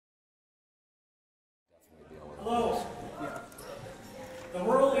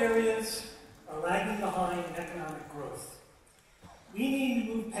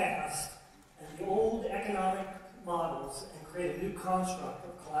create a new construct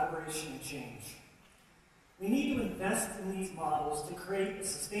of collaboration and change. We need to invest in these models to create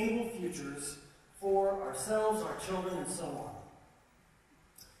sustainable futures for ourselves, our children, and so on.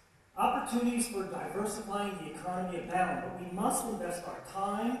 Opportunities for diversifying the economy abound, but we must invest our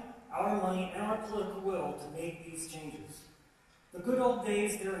time, our money, and our political will to make these changes. The good old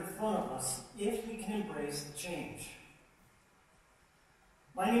days, they're in front of us if we can embrace the change.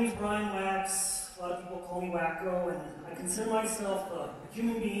 My name is Bryan Wachs. A lot of people call me Wacko, and I consider myself a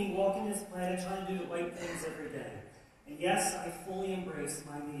human being walking this planet trying to do the right things every day. And yes, I fully embrace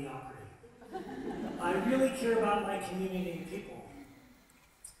my mediocrity. I really care about my community and people.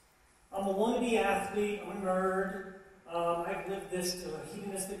 I'm a wannabe athlete, I'm a nerd. I've lived this to a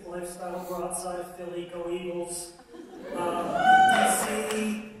hedonistic lifestyle. We're outside of Philly, go Eagles.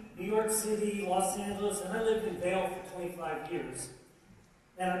 DC, New York City, Los Angeles, and I lived in Vail for 25 years.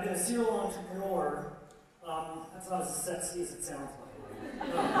 And I've been a serial entrepreneur. That's not as sexy as it sounds, by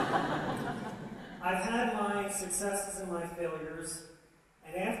the way. I've had my successes and my failures,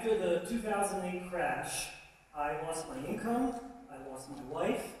 and after the 2008 crash, I lost my income, I lost my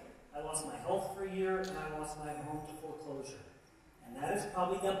wife, I lost my health for a year, and I lost my home to foreclosure. And that is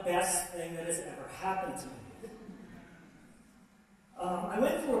probably the best thing that has ever happened to me. I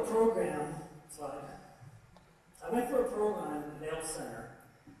went through a program at the Vail Center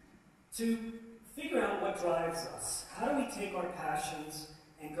to figure out what drives us. How do we take our passions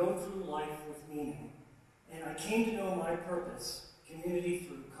and go through life with meaning? And I came to know my purpose, community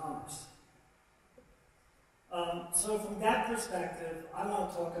through commerce. So from that perspective, I want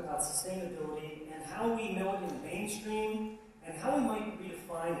to talk about sustainability and how we know it in the mainstream and how we might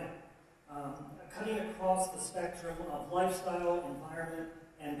redefine it, cutting across the spectrum of lifestyle, environment,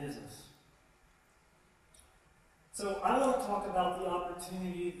 and business. So I want to talk about the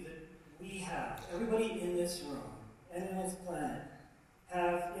opportunity that we have, everybody in this room and in this planet,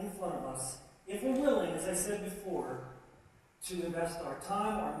 have in front of us, if we're willing, as I said before, to invest our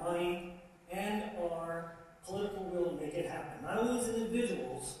time, our money, and our political will to make it happen. Not only as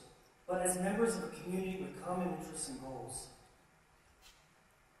individuals, but as members of a community with common interests and goals.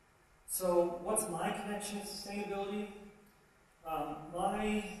 So what's my connection to sustainability?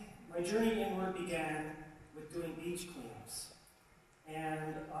 My journey inward began with doing beach cleanups.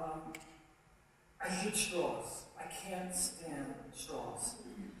 And I hate straws. I can't stand straws.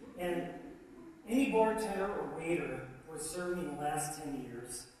 And any bartender or waiter who has served me in the last 10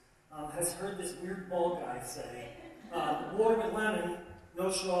 years has heard this weird bald guy say, water with lemon, no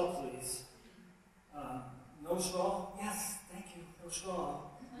straw, please. No straw? Yes, thank you, no straw.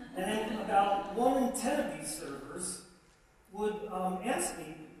 And then about 1 in 10 of these servers would ask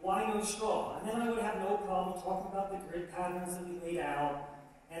me, why no straw? And then I would have no problem talking about the grid patterns that we laid out,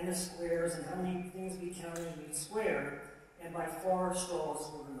 and the squares, and how many things we counted in each square, and by far straws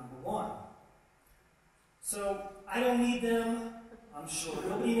were the number one. So I don't need them. I'm sure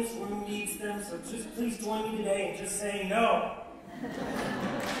nobody in this room needs them, so just please join me today and just say no.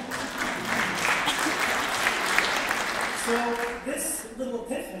 So this little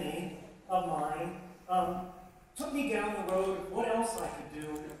epiphany of mine took me down the road of what else I could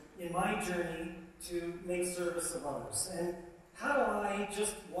do in my journey to make service of others. And how do I,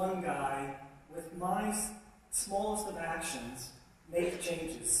 just one guy, with my smallest of actions, make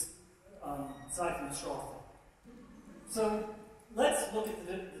changes, aside from the straw thing? So let's look at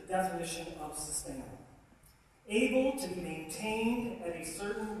the definition of sustainable. Able to be maintained at a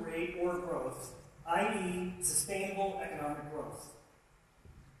certain rate or growth, i.e. sustainable economic growth.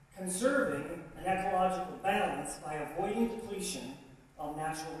 Conserving an ecological balance by avoiding depletion of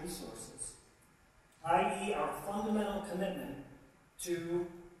natural resources, i.e. our fundamental commitment to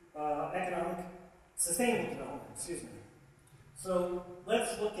sustainable development, So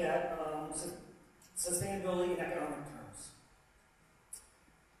let's look at sustainability in economic terms.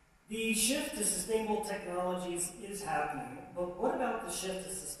 The shift to sustainable technologies is happening, but what about the shift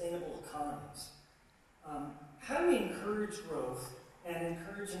to sustainable economies? How do we encourage growth and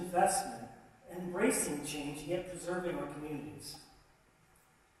encourage investment, embracing change, yet preserving our communities?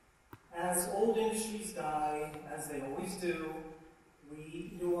 As old industries die, as they always do,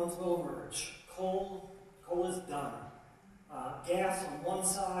 new ones will emerge. Coal is done. Gas on one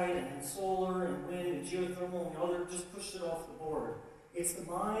side, and then solar and wind and geothermal on the other just pushed it off the board. Its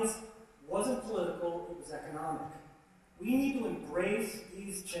demise wasn't political, it was economic. We need to embrace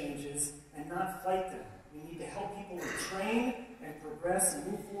these changes and not fight them. We need to help people retrain and progress and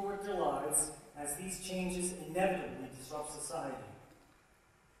move forward their lives as these changes inevitably disrupt society.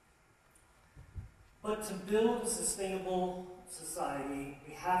 But to build a sustainable society,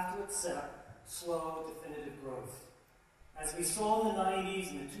 we have to accept slow, definitive growth. As we saw in the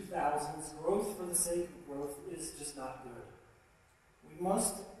 90s and the 2000s, growth for the sake of growth is just not good. We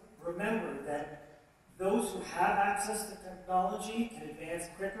must remember that those who have access to technology can advance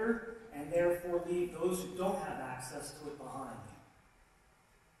quicker and therefore leave those who don't have access to it behind.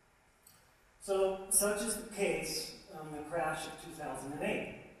 So, such is the case in the crash of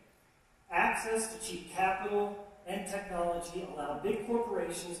 2008. Access to cheap capital and technology allowed big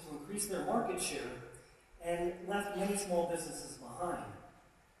corporations to increase their market share and left many small businesses behind.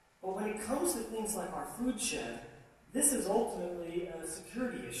 But when it comes to things like our food shed, this is ultimately a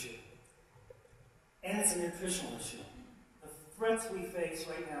security issue. And it's a nutritional issue. The threats we face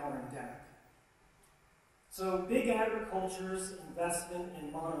right now are endemic. So big agriculture's investment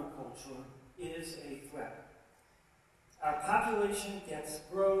in monoculture is a threat. Our population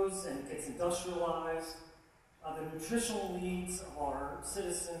grows and gets industrialized. The nutritional needs of our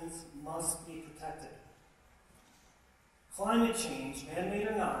citizens must be protected. Climate change, man-made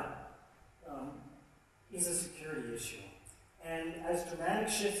or not, is a security issue. And as dramatic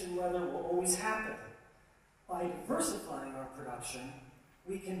shifts in weather will always happen, by diversifying our production,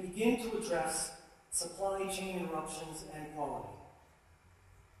 we can begin to address supply chain interruptions and quality.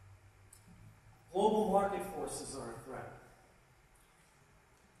 Global market forces are a threat.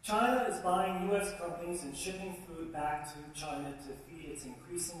 China is buying U.S. companies and shipping food back to China to feed its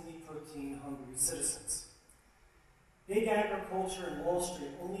increasingly protein-hungry citizens. Big agriculture and Wall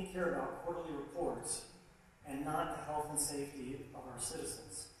Street only care about quarterly reports and not the health and safety of our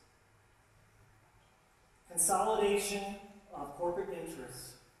citizens. Consolidation of corporate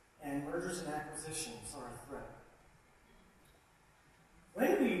interests and mergers and acquisitions are a threat.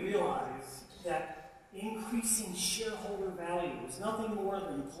 When do we realize that increasing shareholder value is nothing more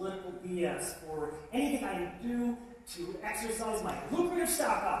than political BS for anything I can do to exercise my lucrative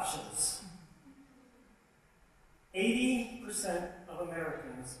stock options? 80% of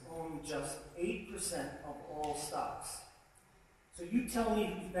Americans own just 8% of all stocks. So you tell me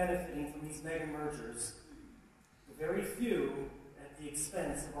who's benefiting from these mega mergers, the very few at the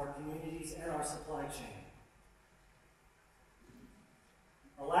expense of our communities and our supply chain.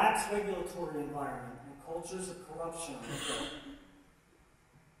 A lax regulatory environment and cultures of corruption are threat.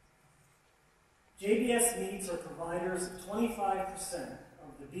 JBS meats are providers of 25%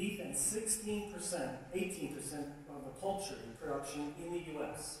 of the beef and 18% of the poultry production in the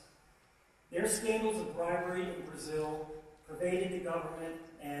U.S. Their scandals of bribery in Brazil pervaded the government,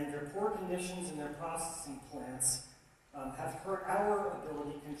 and their poor conditions in their processing plants have hurt our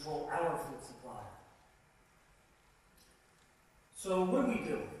ability to control our food supply. So what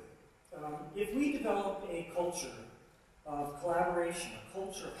do? If we develop a culture of collaboration, a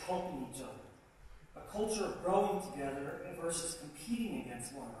culture of helping each other, a culture of growing together versus competing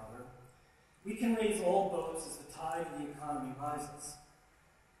against one another, we can raise all boats as the tide of the economy rises.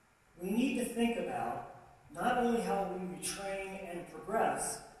 We need to think about not only how we retrain and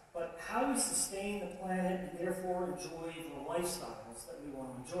progress, but how we sustain the planet and therefore enjoy the lifestyles that we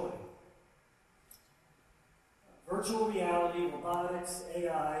want to enjoy. Virtual reality, robotics,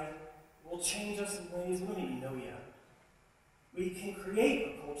 AI will change us in ways we don't even know yet. We can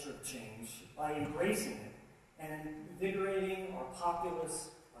create a culture of change by embracing it and invigorating our populace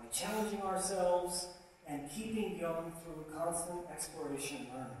by challenging ourselves and keeping young through constant exploration and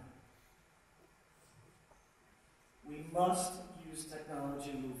learning. We must use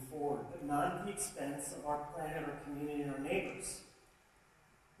technology to move forward, but not at the expense of our planet, our community, and our neighbors.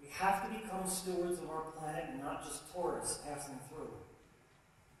 We have to become stewards of our planet and not just tourists passing through.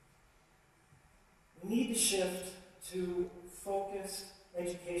 We need to shift to focused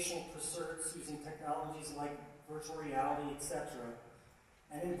educational pursuits using technologies like virtual reality, etc.,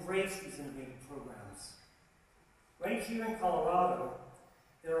 and embrace these innovative programs. Right here in Colorado,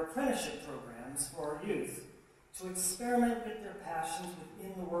 there are apprenticeship programs for our youth to experiment with their passions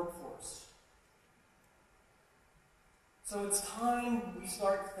within the workforce. So it's time we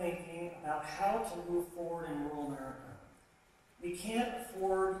start thinking about how to move forward in rural America. We can't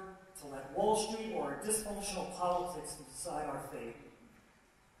afford to let Wall Street or dysfunctional politics decide our fate.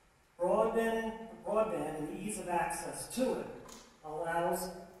 Broadband and the ease of access to it allows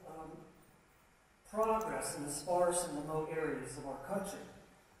progress in the sparse and remote areas of our country.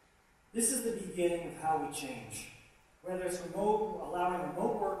 This is the beginning of how we change. Whether it's allowing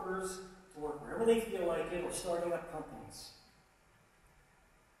remote workers to work wherever they feel like it, or starting up companies.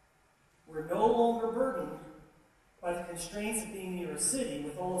 We're no longer burdened by the constraints of being near a city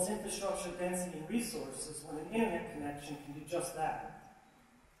with all its infrastructure, density, and resources when an internet connection can do just that.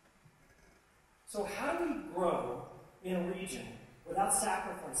 So how do we grow in a region without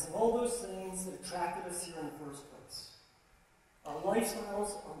sacrificing all those things that attracted us here in the first place? Our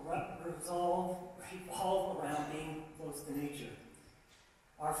lifestyles revolve around being close to nature.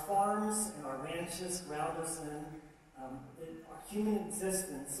 Our farms and our ranches ground us in our human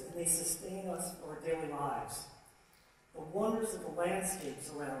existence, and they sustain us for our daily lives. The wonders of the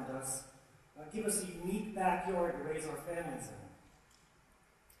landscapes around us give us a unique backyard to raise our families in.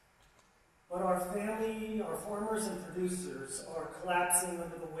 But our farmers and producers are collapsing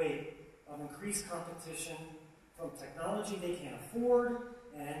under the weight of increased competition from technology they can't afford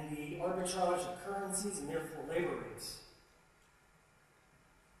and the arbitrage of currencies and therefore labor rates.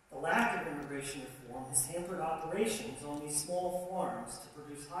 The lack of immigration reform has hampered operations on these small farms to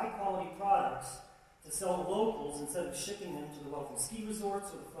produce high-quality products to sell to locals instead of shipping them to the wealthy ski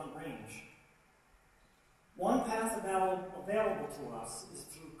resorts or the Front Range. One path available to us is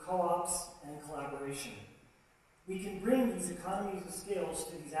through co-ops and collaboration. We can bring these economies of scales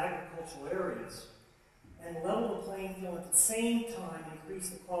to these agricultural areas and level the playing field at the same time increase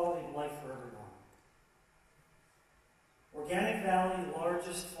the quality of life for everyone. Organic Valley, the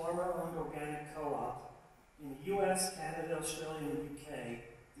largest farmer-owned organic co-op in the US, Canada, Australia, and the UK,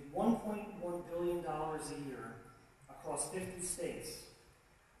 did $1.1 billion a year across 50 states.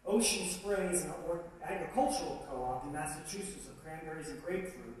 Ocean Sprays, an agricultural co-op in Massachusetts of cranberries and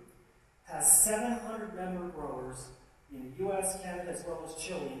grapefruit, has 700 member growers in the US, Canada, as well as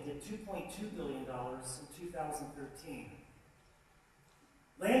Chile, and did $2.2 billion in 2013.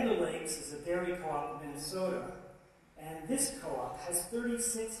 Land O'Lakes is a dairy co-op in Minnesota, and this co-op has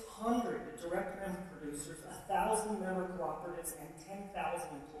 3,600 direct member producers, 1,000 member cooperatives, and 10,000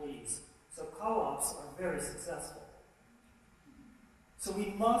 employees. So co-ops are very successful. So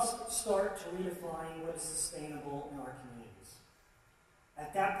we must start to redefine what is sustainable in our communities.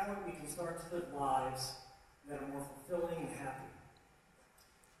 At that point, we can start to live lives that are more fulfilling and happy.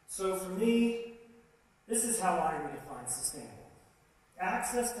 So for me, this is how I redefine sustainable.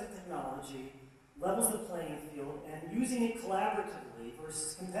 Access to technology levels the playing field and using it collaboratively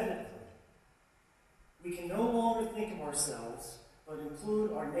versus competitively. We can no longer think of ourselves, but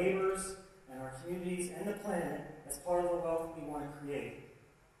include our neighbors and our communities and the planet as part of the wealth we want to create.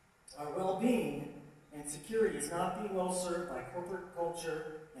 Our well-being and security is not being well served by corporate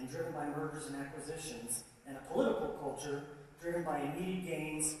culture and driven by mergers and acquisitions, and a political culture driven by immediate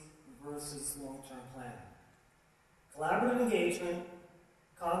gains versus long-term planning. Collaborative engagement,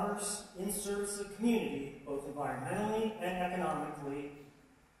 commerce in service of community, both environmentally and economically,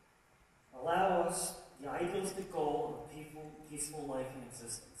 allow us the idealistic goal of a peaceful life and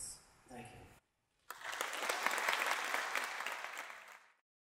existence.